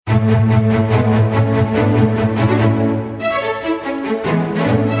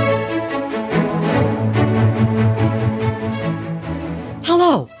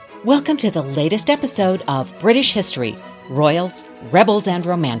Hello, welcome to the latest episode of British History, Royals, Rebels, and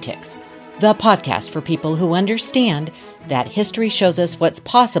Romantics, the podcast for people who understand that history shows us what's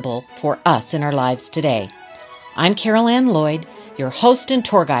possible for us in our lives today. I'm Carol Ann Lloyd, your host and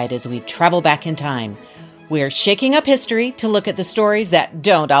tour guide as we travel back in time. We're shaking up history to look at the stories that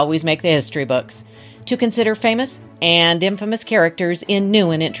don't always make the history books, to consider famous and infamous characters in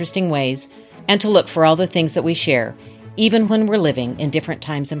new and interesting ways, and to look for all the things that we share, even when we're living in different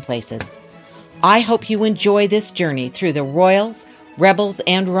times and places. I hope you enjoy this journey through the royals, rebels,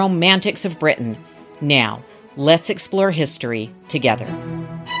 and romantics of Britain. Now, let's explore history together.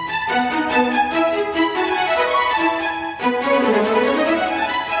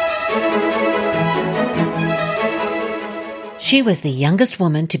 She was the youngest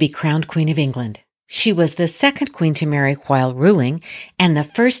woman to be crowned Queen of England. She was the second queen to marry while ruling, and the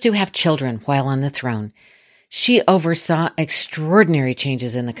first to have children while on the throne. She oversaw extraordinary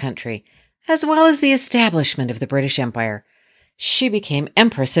changes in the country, as well as the establishment of the British Empire. She became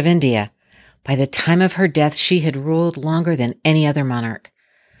Empress of India. By the time of her death, she had ruled longer than any other monarch.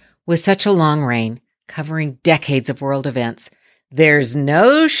 With such a long reign, covering decades of world events, there's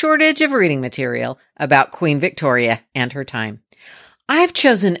no shortage of reading material about Queen Victoria and her time. I've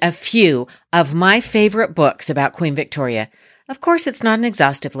chosen a few of my favorite books about Queen Victoria. Of course, it's not an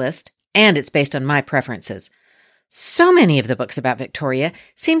exhaustive list, and it's based on my preferences. So many of the books about Victoria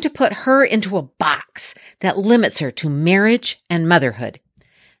seem to put her into a box that limits her to marriage and motherhood.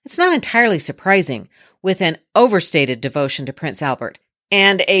 It's not entirely surprising, with an overstated devotion to Prince Albert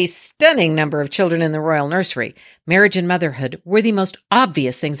and a stunning number of children in the royal nursery. Marriage and motherhood were the most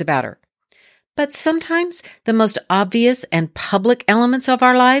obvious things about her. But sometimes the most obvious and public elements of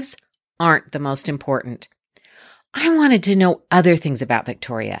our lives aren't the most important. I wanted to know other things about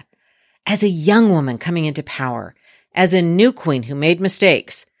Victoria. As a young woman coming into power, as a new queen who made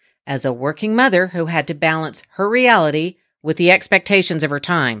mistakes, as a working mother who had to balance her reality with the expectations of her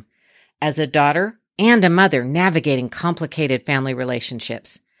time, as a daughter and a mother navigating complicated family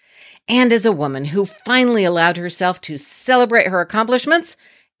relationships, and as a woman who finally allowed herself to celebrate her accomplishments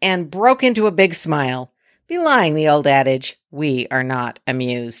and broke into a big smile, belying the old adage, we are not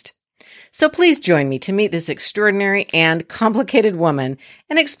amused. So please join me to meet this extraordinary and complicated woman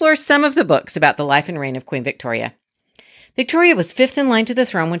and explore some of the books about the life and reign of Queen Victoria. Victoria was fifth in line to the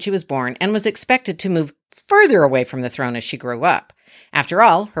throne when she was born and was expected to move further away from the throne as she grew up. After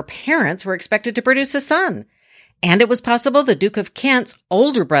all, her parents were expected to produce a son, and it was possible the Duke of Kent's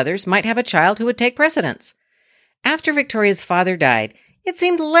older brothers might have a child who would take precedence. After Victoria's father died, it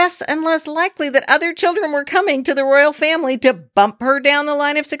seemed less and less likely that other children were coming to the royal family to bump her down the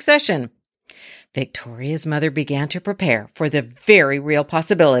line of succession. Victoria's mother began to prepare for the very real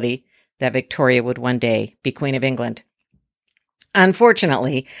possibility that Victoria would one day be Queen of England.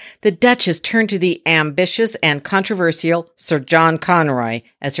 Unfortunately, the Duchess turned to the ambitious and controversial Sir John Conroy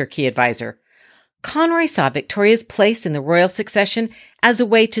as her key advisor. Conroy saw Victoria's place in the royal succession as a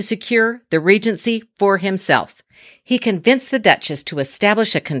way to secure the regency for himself. He convinced the Duchess to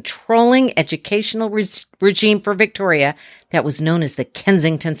establish a controlling educational regime for Victoria that was known as the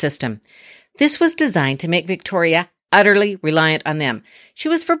Kensington system. This was designed to make Victoria utterly reliant on them. She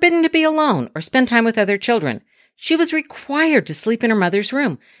was forbidden to be alone or spend time with other children. She was required to sleep in her mother's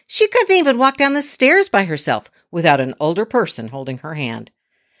room. She couldn't even walk down the stairs by herself without an older person holding her hand.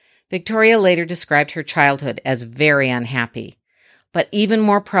 Victoria later described her childhood as very unhappy. But even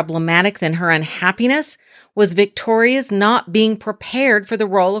more problematic than her unhappiness was Victoria's not being prepared for the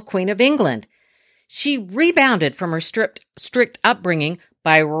role of Queen of England. She rebounded from her strict upbringing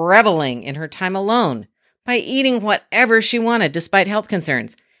by reveling in her time alone, by eating whatever she wanted despite health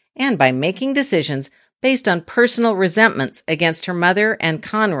concerns, and by making decisions based on personal resentments against her mother and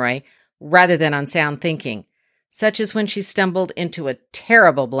Conroy rather than on sound thinking, such as when she stumbled into a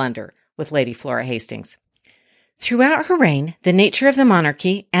terrible blunder with Lady Flora Hastings. Throughout her reign, the nature of the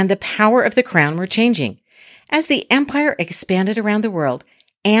monarchy and the power of the crown were changing. As the empire expanded around the world,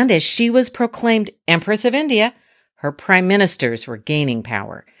 and as she was proclaimed Empress of India, her prime ministers were gaining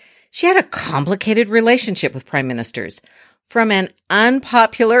power. She had a complicated relationship with prime ministers, from an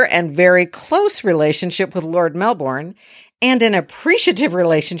unpopular and very close relationship with Lord Melbourne and an appreciative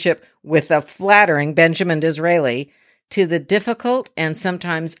relationship with the flattering Benjamin Disraeli to the difficult and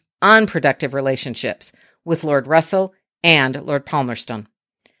sometimes unproductive relationships with Lord Russell and Lord Palmerston.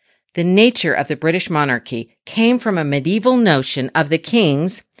 The nature of the British monarchy came from a medieval notion of the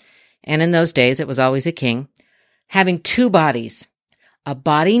kings, and in those days it was always a king, having two bodies, a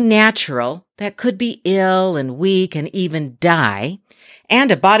body natural that could be ill and weak and even die,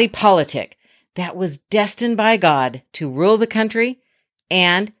 and a body politic that was destined by God to rule the country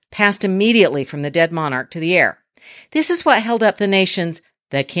and passed immediately from the dead monarch to the heir. This is what held up the nation's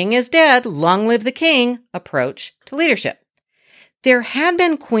 "the king is dead, long live the king" approach to leadership. There had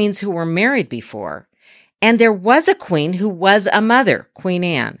been queens who were married before, and there was a queen who was a mother, Queen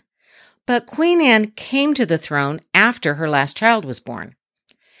Anne. But Queen Anne came to the throne after her last child was born.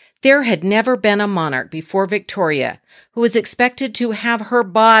 There had never been a monarch before Victoria who was expected to have her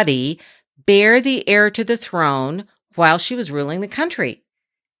body bear the heir to the throne while she was ruling the country.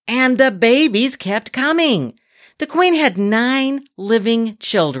 And the babies kept coming. The queen had 9 living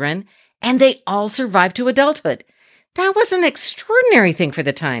children, and they all survived to adulthood. That was an extraordinary thing for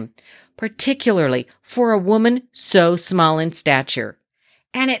the time, particularly for a woman so small in stature.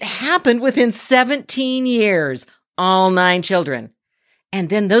 And it happened within 17 years, all 9 children. And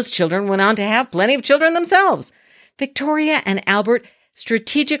then those children went on to have plenty of children themselves. Victoria and Albert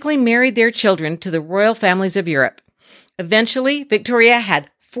strategically married their children to the royal families of Europe. Eventually, Victoria had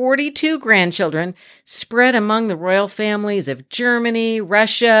 42 grandchildren spread among the royal families of Germany,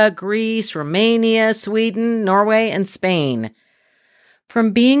 Russia, Greece, Romania, Sweden, Norway, and Spain.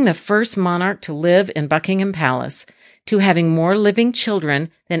 From being the first monarch to live in Buckingham Palace, to having more living children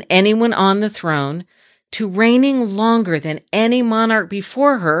than anyone on the throne, to reigning longer than any monarch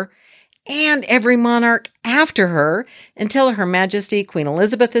before her, and every monarch after her, until Her Majesty Queen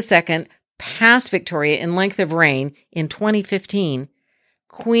Elizabeth II passed Victoria in length of reign in 2015,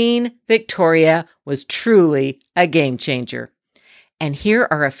 Queen Victoria was truly a game changer. And here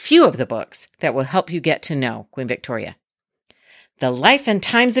are a few of the books that will help you get to know Queen Victoria. The Life and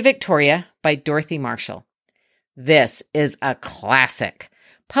Times of Victoria by Dorothy Marshall. This is a classic,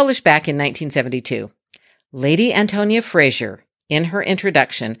 published back in 1972. Lady Antonia Fraser, in her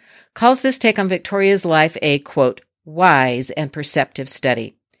introduction, calls this take on Victoria's life a, quote, wise and perceptive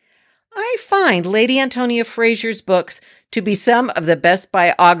study. I find Lady Antonia Fraser's books to be some of the best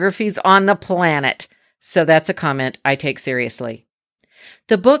biographies on the planet, so that's a comment I take seriously.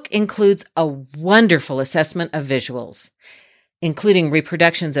 The book includes a wonderful assessment of visuals, including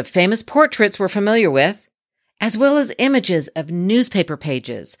reproductions of famous portraits we're familiar with, as well as images of newspaper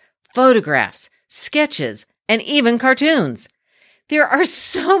pages, photographs, sketches, and even cartoons. There are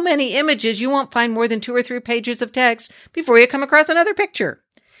so many images you won't find more than 2 or 3 pages of text before you come across another picture.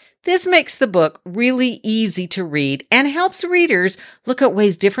 This makes the book really easy to read and helps readers look at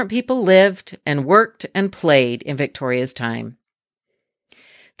ways different people lived and worked and played in Victoria's time.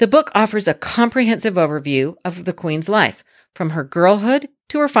 The book offers a comprehensive overview of the Queen's life, from her girlhood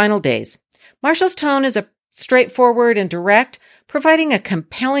to her final days. Marshall's tone is straightforward and direct, providing a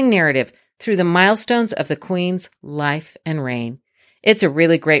compelling narrative through the milestones of the Queen's life and reign. It's a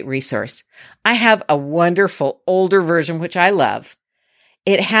really great resource. I have a wonderful older version, which I love.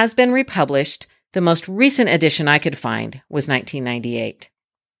 It has been republished. The most recent edition I could find was 1998.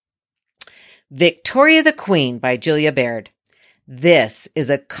 Victoria the Queen by Julia Baird. This is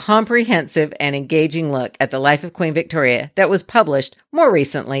a comprehensive and engaging look at the life of Queen Victoria that was published more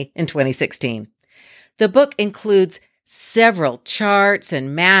recently in 2016. The book includes several charts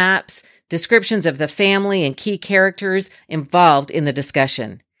and maps, descriptions of the family and key characters involved in the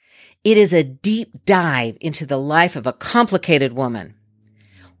discussion. It is a deep dive into the life of a complicated woman.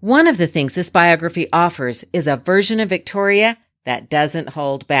 One of the things this biography offers is a version of Victoria that doesn't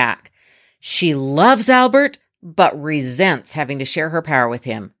hold back. She loves Albert, but resents having to share her power with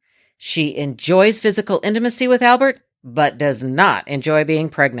him. She enjoys physical intimacy with Albert, but does not enjoy being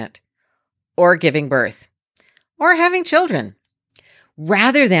pregnant, or giving birth, or having children.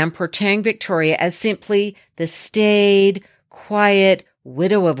 Rather than portraying Victoria as simply the staid, quiet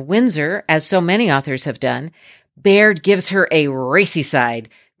widow of Windsor, as so many authors have done, Baird gives her a racy side,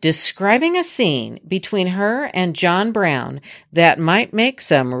 describing a scene between her and John Brown that might make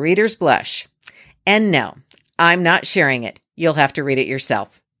some readers blush. And no, I'm not sharing it. You'll have to read it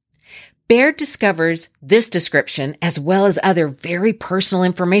yourself. Baird discovers this description, as well as other very personal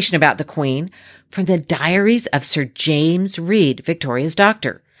information about the Queen, from the diaries of Sir James Reed, Victoria's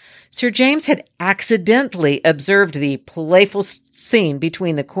doctor. Sir James had accidentally observed the playful scene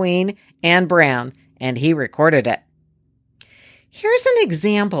between the Queen and Brown, and he recorded it. Here's an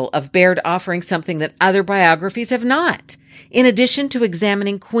example of Baird offering something that other biographies have not. In addition to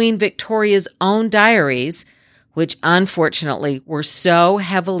examining Queen Victoria's own diaries, which unfortunately were so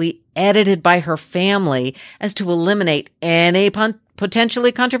heavily edited by her family as to eliminate any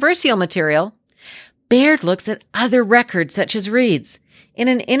potentially controversial material, Baird looks at other records such as Reed's. In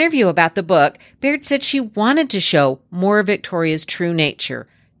an interview about the book, Baird said she wanted to show more of Victoria's true nature,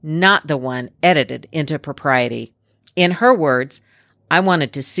 not the one edited into propriety. In her words, "I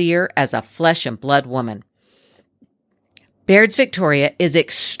wanted to see her as a flesh and blood woman." Baird's Victoria is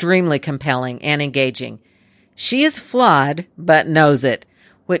extremely compelling and engaging. She is flawed, but knows it,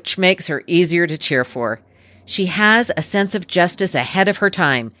 which makes her easier to cheer for. She has a sense of justice ahead of her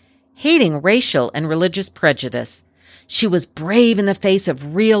time, hating racial and religious prejudice. She was brave in the face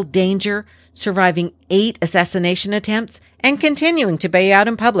of real danger, surviving 8 assassination attempts and continuing to bow out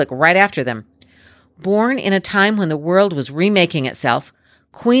in public right after them. Born in a time when the world was remaking itself,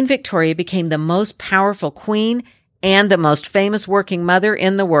 Queen Victoria became the most powerful queen and the most famous working mother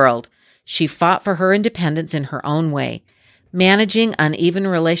in the world. She fought for her independence in her own way, managing uneven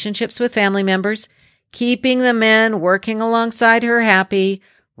relationships with family members, keeping the men working alongside her happy,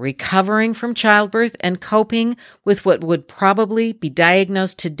 recovering from childbirth, and coping with what would probably be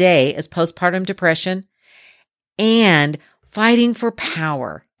diagnosed today as postpartum depression, and fighting for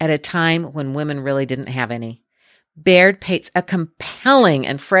power at a time when women really didn't have any. Baird paints a compelling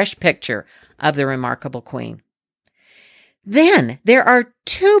and fresh picture of the remarkable queen. Then there are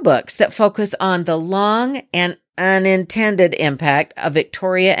 2 books that focus on the long and unintended impact of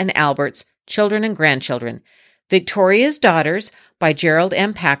Victoria and Albert's children and grandchildren: Victoria's Daughters by Gerald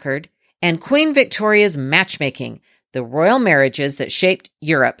M. Packard and Queen Victoria's Matchmaking, The Royal Marriages That Shaped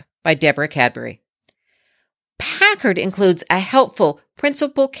Europe by Deborah Cadbury. Packard includes a helpful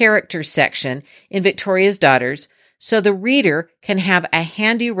principal characters section in Victoria's Daughters, so the reader can have a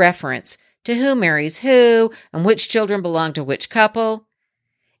handy reference to who marries who and which children belong to which couple.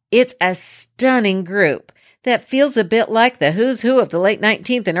 It's a stunning group that feels a bit like the who's who of the late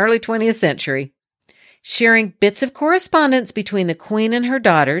 19th and early 20th century. Sharing bits of correspondence between the queen and her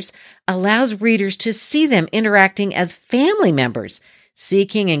daughters allows readers to see them interacting as family members,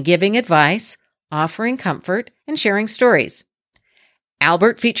 seeking and giving advice, offering comfort, and sharing stories.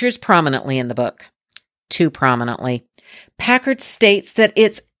 Albert features prominently in the book. Too prominently. Packard states that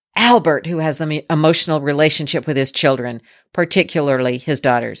it's Albert who has the emotional relationship with his children, particularly his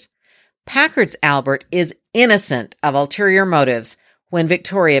daughters. Packard's Albert is innocent of ulterior motives when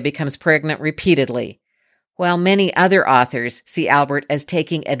Victoria becomes pregnant repeatedly, while many other authors see Albert as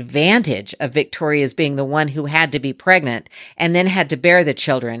taking advantage of Victoria's being the one who had to be pregnant and then had to bear the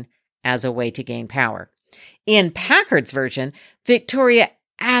children as a way to gain power. In Packard's version, Victoria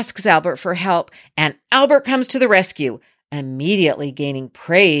asks Albert for help, and Albert comes to the rescue, immediately gaining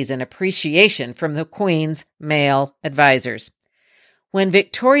praise and appreciation from the Queen's male advisors. When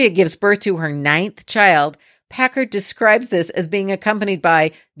Victoria gives birth to her 9th child, Packard describes this as being accompanied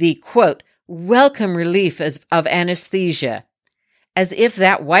by the, quote, welcome relief of anesthesia, as if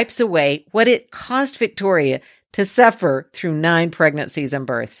that wipes away what it cost Victoria to suffer through 9 pregnancies and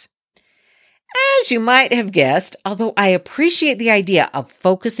births. As you might have guessed, although I appreciate the idea of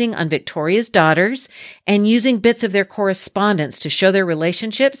focusing on Victoria's daughters and using bits of their correspondence to show their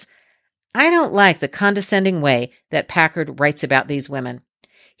relationships, I don't like the condescending way that Packard writes about these women.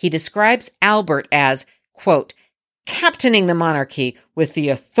 He describes Albert as, quote, captaining the monarchy with the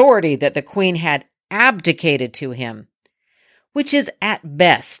authority that the Queen had abdicated to him, which is at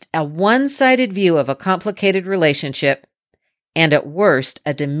best a one-sided view of a complicated relationship, and at worst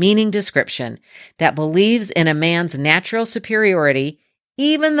a demeaning description that believes in a man's natural superiority,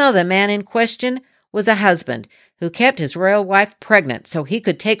 even though the man in question was a husband who kept his royal wife pregnant so he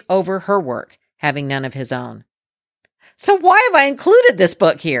could take over her work, having none of his own. So why have I included this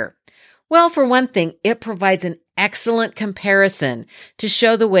book here? Well, for one thing, it provides an excellent comparison to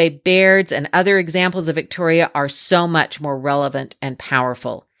show the way Baird's and other examples of Victoria are so much more relevant and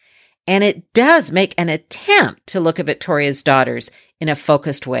powerful. And it does make an attempt to look at Victoria's daughters in a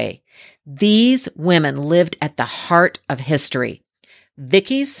focused way. These women lived at the heart of history.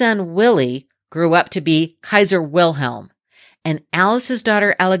 Vicky's son, Willie, grew up to be Kaiser Wilhelm, and Alice's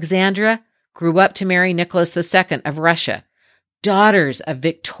daughter, Alexandra, grew up to marry Nicholas II of Russia, daughters of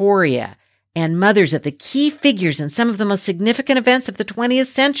Victoria and mothers of the key figures in some of the most significant events of the 20th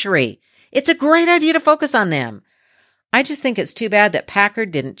century. It's a great idea to focus on them. I just think it's too bad that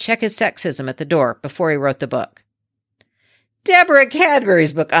Packard didn't check his sexism at the door before he wrote the book. Deborah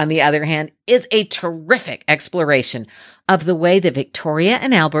Cadbury's book, on the other hand, is a terrific exploration of the way that Victoria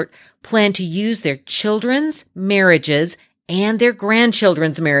and Albert plan to use their children's marriages and their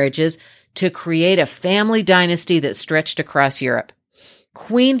grandchildren's marriages to create a family dynasty that stretched across Europe.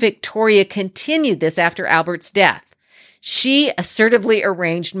 Queen Victoria continued this after Albert's death. She assertively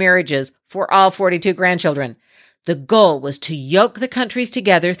arranged marriages for all 42 grandchildren. The goal was to yoke the countries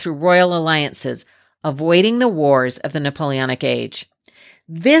together through royal alliances, avoiding the wars of the Napoleonic age.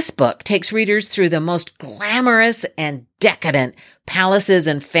 This book takes readers through the most glamorous and decadent palaces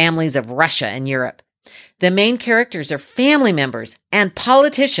and families of Russia and Europe. The main characters are family members and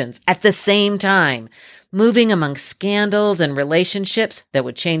politicians at the same time, moving among scandals and relationships that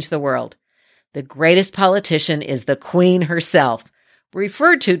would change the world. The greatest politician is the Queen herself,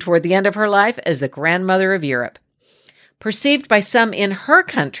 referred to toward the end of her life as the grandmother of Europe. Perceived by some in her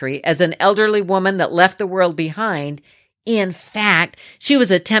country as an elderly woman that left the world behind, in fact, she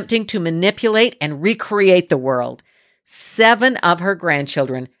was attempting to manipulate and recreate the world. 7 of her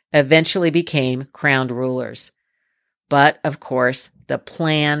grandchildren eventually became crowned rulers. But, of course, the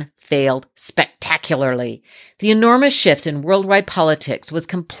plan failed spectacularly. The enormous shifts in worldwide politics was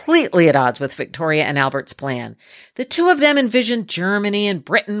completely at odds with Victoria and Albert's plan. The two of them envisioned Germany and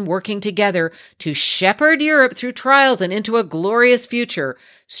Britain working together to shepherd Europe through trials and into a glorious future,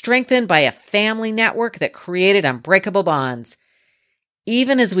 strengthened by a family network that created unbreakable bonds.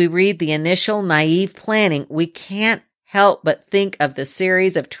 Even as we read the initial naive planning, we can't help but think of the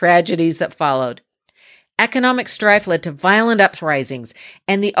series of tragedies that followed. Economic strife led to violent uprisings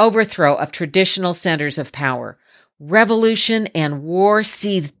and the overthrow of traditional centers of power. Revolution and war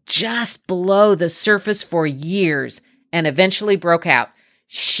seethed just below the surface for years and eventually broke out,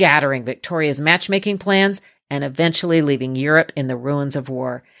 shattering Victoria's matchmaking plans and eventually leaving Europe in the ruins of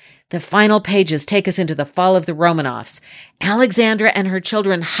war. The final pages take us into the fall of the Romanovs. Alexandra and her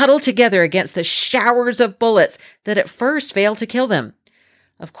children huddle together against the showers of bullets that at first failed to kill them.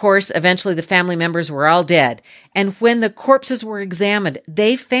 Of course, eventually the family members were all dead, and when the corpses were examined,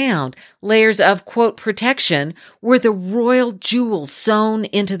 they found layers of, quote, protection were the royal jewels sewn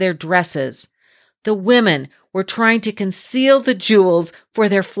into their dresses. The women were trying to conceal the jewels for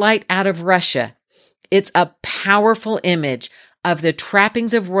their flight out of Russia. It's a powerful image of the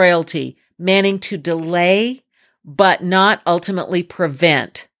trappings of royalty manning to delay, but not ultimately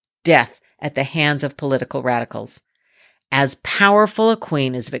prevent, death at the hands of political radicals. As powerful a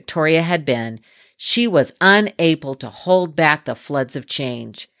queen as Victoria had been, she was unable to hold back the floods of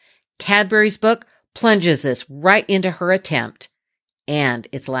change. Cadbury's book plunges us right into her attempt and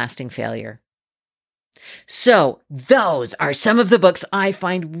its lasting failure. So those are some of the books I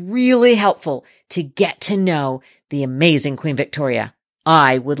find really helpful to get to know the amazing Queen Victoria.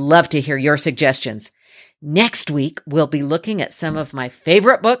 I would love to hear your suggestions. Next week, we'll be looking at some of my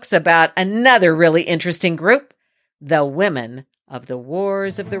favorite books about another really interesting group, the women of the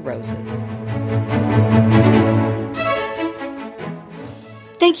Wars of the Roses.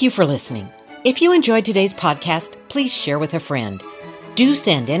 Thank you for listening. If you enjoyed today's podcast, please share with a friend. Do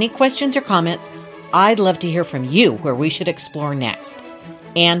send any questions or comments. I'd love to hear from you where we should explore next.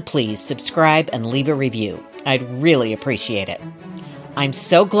 And please subscribe and leave a review. I'd really appreciate it. I'm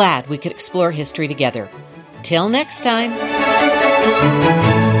so glad we could explore history together. Till next time.